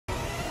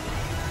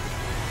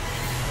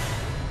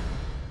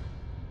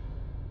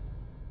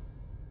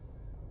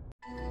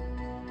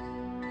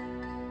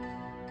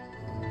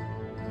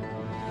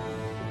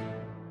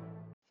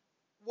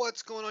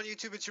What's going on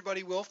YouTube? It's your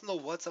buddy Will from the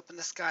What's Up in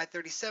the Sky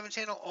 37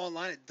 channel,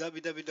 online at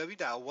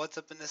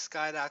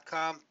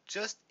www.whatsupinthesky.com.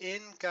 Just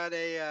got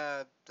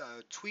a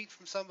tweet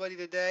from somebody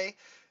today.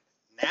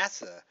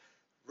 NASA.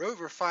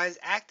 Rover finds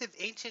active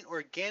ancient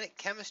organic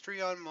chemistry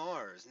on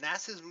Mars.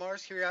 NASA's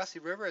Mars Curiosity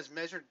rover has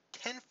measured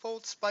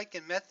 10-fold spike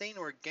in methane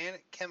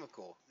organic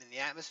chemical in the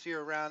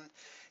atmosphere around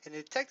and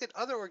detected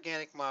other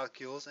organic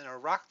molecules in a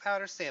rock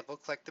powder sample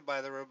collected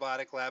by the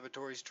robotic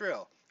laboratory's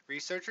drill.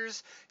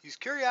 Researchers used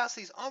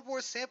Curiosity's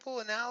onboard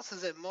sample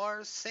analysis at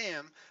Mars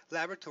SAM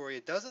laboratory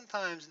a dozen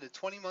times in a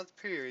 20-month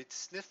period to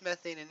sniff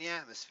methane in the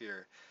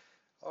atmosphere.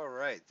 All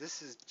right,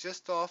 this is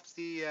just off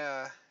the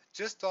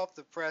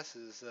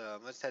presses. I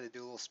just had to do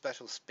a little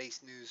special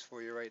space news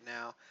for you right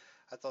now.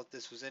 I thought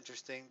this was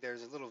interesting.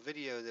 There's a little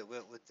video that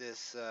went with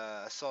this.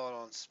 I saw it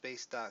on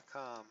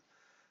space.com.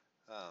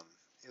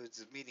 It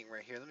was a meeting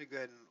right here. Let me go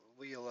ahead and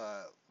we'll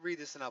read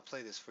this and I'll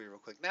play this for you real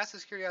quick.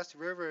 NASA's Curiosity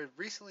rover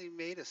recently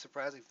made a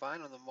surprising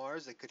find on the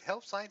Mars that could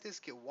help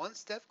scientists get one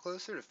step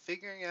closer to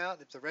figuring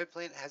out if the red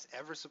planet has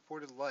ever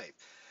supported life.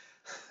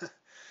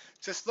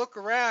 Just look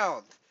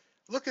around.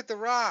 Look at the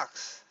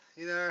rocks.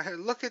 You know,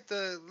 look at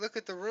the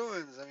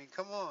ruins. I mean,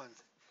 come on.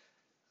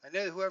 I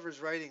know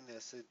whoever's writing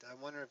this, I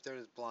wonder if they're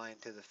just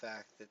blind to the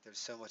fact that there's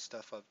so much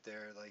stuff up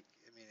there. Like,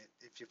 I mean,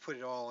 if you put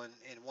it all in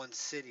one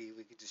city,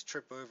 we could just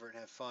trip over and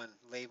have fun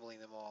labeling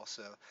them all.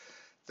 So,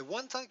 the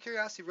one-ton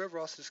Curiosity rover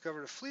also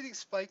discovered a fleeting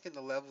spike in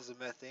the levels of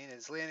methane at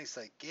its landing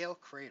site, Gale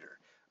Crater.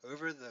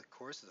 Over the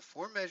course of the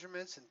 4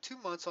 measurements in 2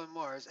 months on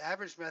Mars,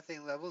 average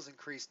methane levels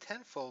increased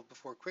tenfold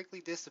before quickly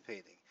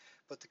dissipating.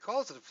 But the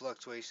cause of the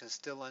fluctuation is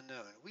still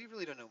unknown. We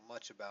really don't know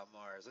much about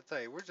Mars. I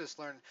tell you, we're just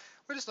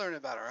learning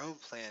about our own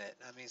planet.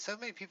 I mean, so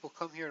many people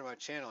come here to my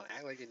channel and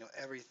act like they know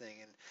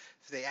everything, and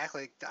if they act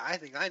like I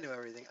think I know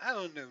everything, I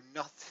don't know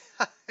nothing.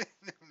 I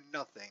know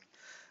nothing.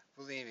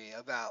 Believe me,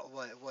 about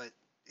what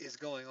is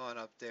going on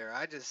up there.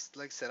 I just,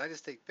 like I said, I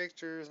just take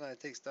pictures and I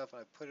take stuff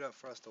and I put it up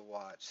for us to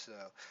watch. So,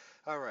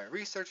 alright,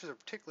 researchers are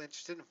particularly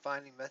interested in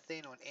finding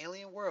methane on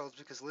alien worlds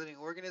because living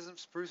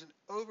organisms produce an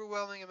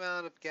overwhelming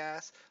amount of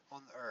gas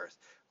on the Earth,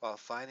 while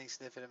finding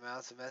significant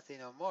amounts of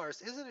methane on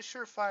Mars isn't a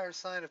surefire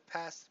sign of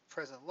past and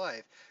present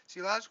life.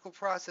 Geological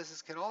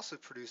processes can also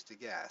produce the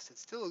gas.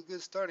 It's still a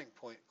good starting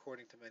point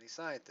according to many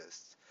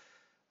scientists.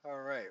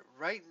 Alright,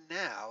 right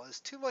now is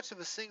too much of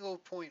a single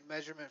point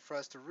measurement for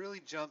us to really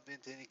jump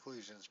into any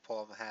conclusions.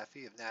 Paul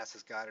Mahaffey of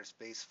NASA's Goddard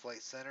Space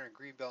Flight Center in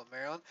Greenbelt,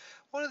 Maryland,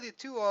 one of the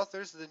 2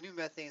 authors of the new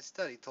methane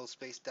study, told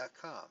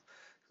Space.com.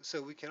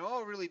 So we can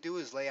all really do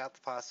is lay out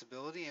the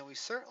possibility, and we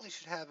certainly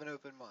should have an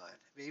open mind.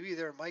 Maybe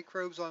there are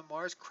microbes on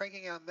Mars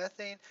cranking out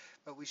methane,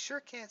 but we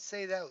sure can't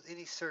say that with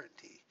any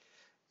certainty.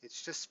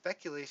 It's just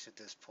speculation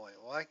at this point.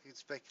 Well, I can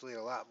speculate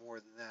a lot more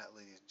than that,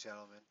 ladies and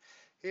gentlemen.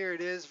 Here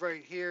it is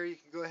right here. You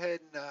can go ahead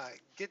and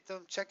get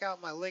them. Check out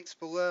my links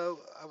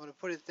below. I'm going to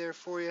put it there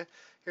for you.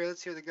 Here,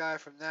 let's hear the guy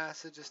from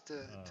NASA just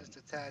a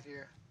tad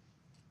here.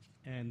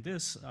 And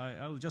this,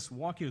 I'll just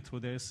walk you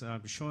through this.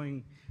 I'm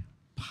showing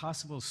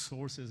possible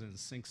sources and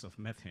sinks of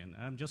methane.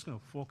 I'm just going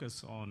to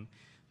focus on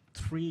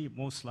 3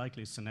 most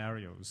likely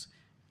scenarios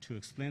to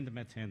explain the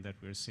methane that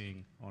we're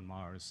seeing on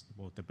Mars,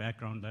 both the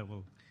background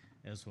level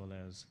as well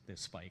as the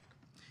spike.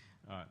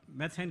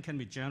 Methane can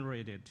be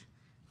generated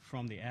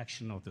from the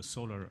action of the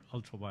solar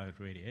ultraviolet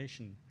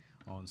radiation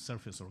on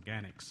surface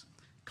organics.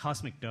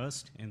 Cosmic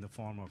dust in the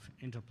form of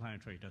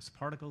interplanetary dust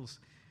particles,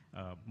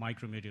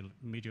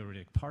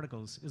 micrometeoritic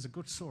particles, is a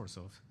good source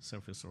of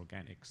surface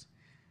organics.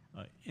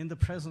 In the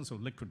presence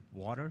of liquid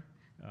water,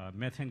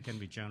 methane can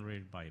be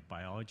generated by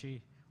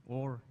biology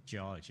or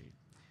geology.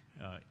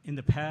 In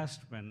the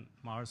past, when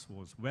Mars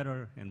was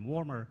wetter and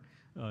warmer,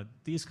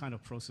 these kind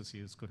of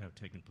processes could have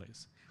taken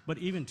place. But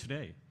even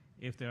today,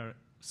 if there are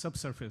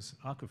subsurface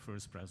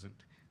aquifers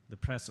present, the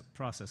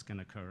process can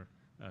occur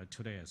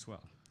today as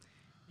well.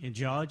 In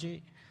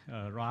geology,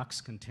 rocks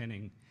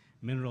containing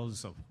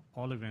minerals of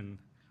olivine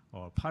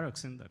or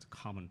pyroxene, that's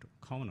common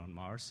on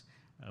Mars,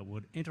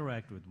 would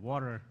interact with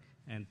water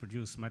and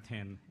produce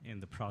methane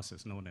in the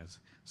process known as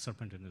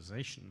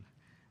serpentinization.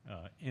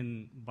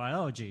 In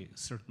biology,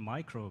 certain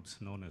microbes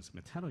known as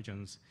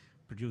methanogens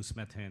produce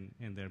methane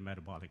in their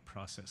metabolic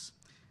process.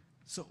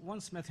 So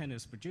once methane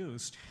is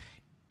produced,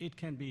 it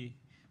can be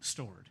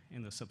stored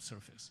in the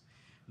subsurface.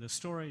 The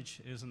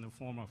storage is in the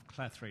form of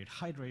clathrate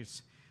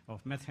hydrates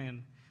of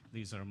methane.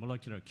 These are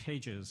molecular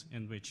cages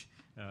in which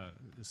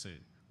it's a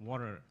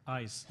water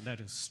ice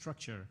lattice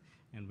structure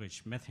in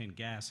which methane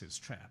gas is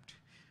trapped.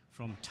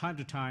 From time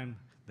to time,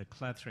 the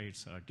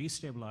clathrates are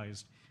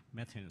destabilized,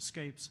 methane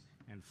escapes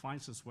and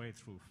finds its way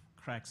through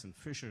cracks and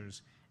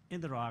fissures in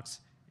the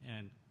rocks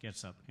and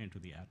gets up into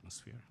the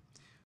atmosphere.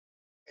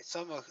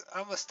 So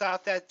I'm gonna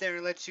stop that there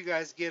and let you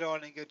guys get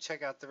on and go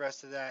check out the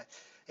rest of that.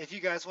 If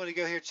you guys want to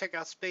go here, check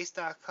out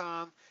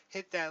space.com,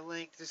 hit that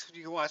link,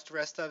 you can watch the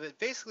rest of it.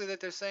 Basically what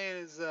they're saying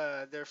is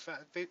they're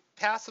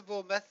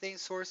passable methane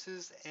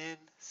sources and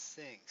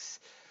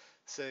sinks.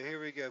 So here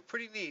we go.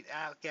 Pretty neat,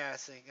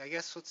 outgassing. I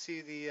guess let's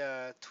see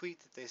the tweet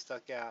that they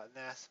stuck out.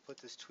 NASA put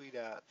this tweet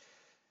out.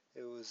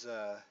 It was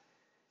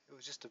It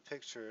was just a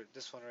picture.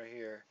 This one right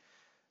here.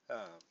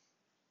 Um,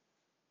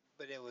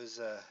 but it was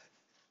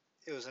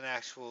an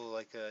actual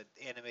like a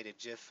animated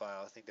GIF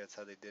file. I think that's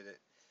how they did it.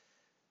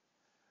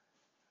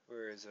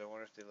 Where is it? I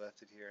wonder if they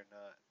left it here or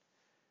not.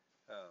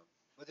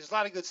 But there's a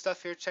lot of good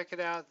stuff here. Check it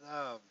out.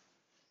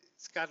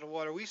 It's got the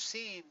water. We've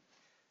seen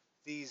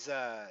these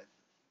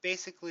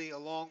basically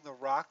along the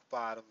rock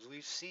bottoms.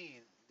 We've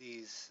seen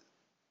these.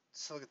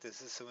 So look at this.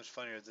 This is so much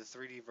funnier. The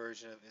 3D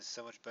version is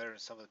so much better than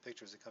some of the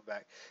pictures that come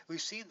back. We've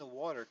seen the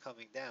water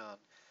coming down.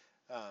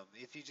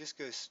 If you just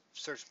go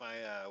search my,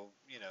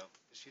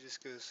 if you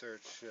just go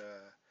search,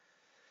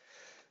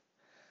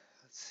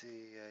 let's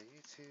see,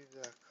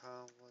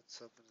 youtube.com,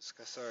 what's up in the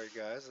sky. Sorry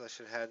guys, I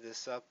should have had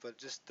this up, but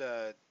just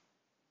the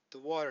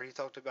water, he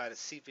talked about it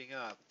seeping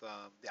up,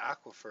 the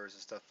aquifers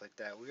and stuff like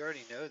that. We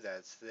already know that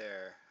it's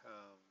there.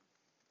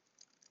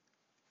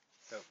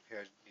 Oh, here,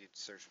 I need to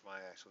search my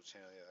actual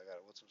channel. Yeah, I got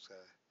it. What's up, Sky?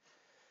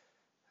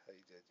 How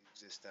you did?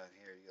 You just down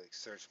here, you like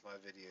search my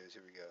videos.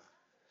 Here we go.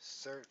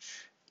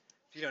 Search.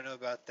 If you don't know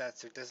about that,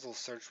 so there's little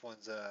search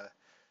ones.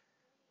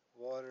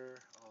 Water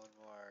on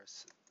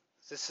Mars.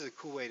 This is a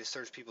cool way to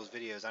search people's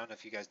videos. I don't know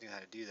if you guys knew how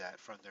to do that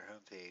from their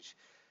homepage.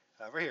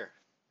 Right here,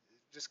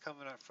 just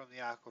coming up from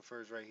the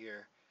aquifers right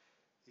here.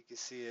 You can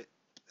see it.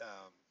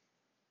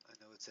 I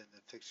know it's in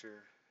the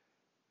picture.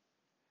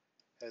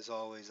 As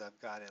always, I've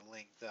got it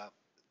linked up.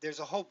 There's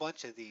a whole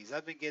bunch of these.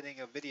 I've been getting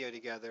a video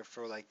together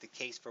for like the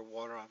case for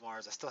water on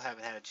Mars. I still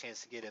haven't had a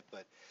chance to get it,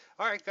 but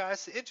all right,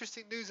 guys.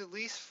 Interesting news, at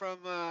least from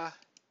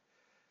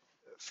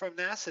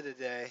NASA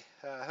today.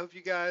 I hope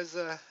you guys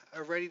are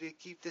ready to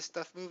keep this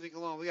stuff moving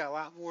along. We got a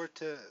lot more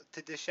to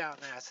dish out,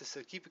 NASA,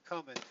 so keep it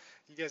coming.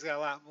 You guys got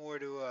a lot more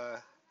to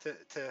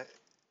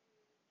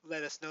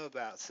let us know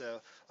about.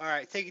 So, all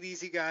right, take it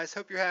easy, guys.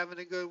 Hope you're having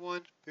a good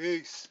one.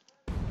 Peace.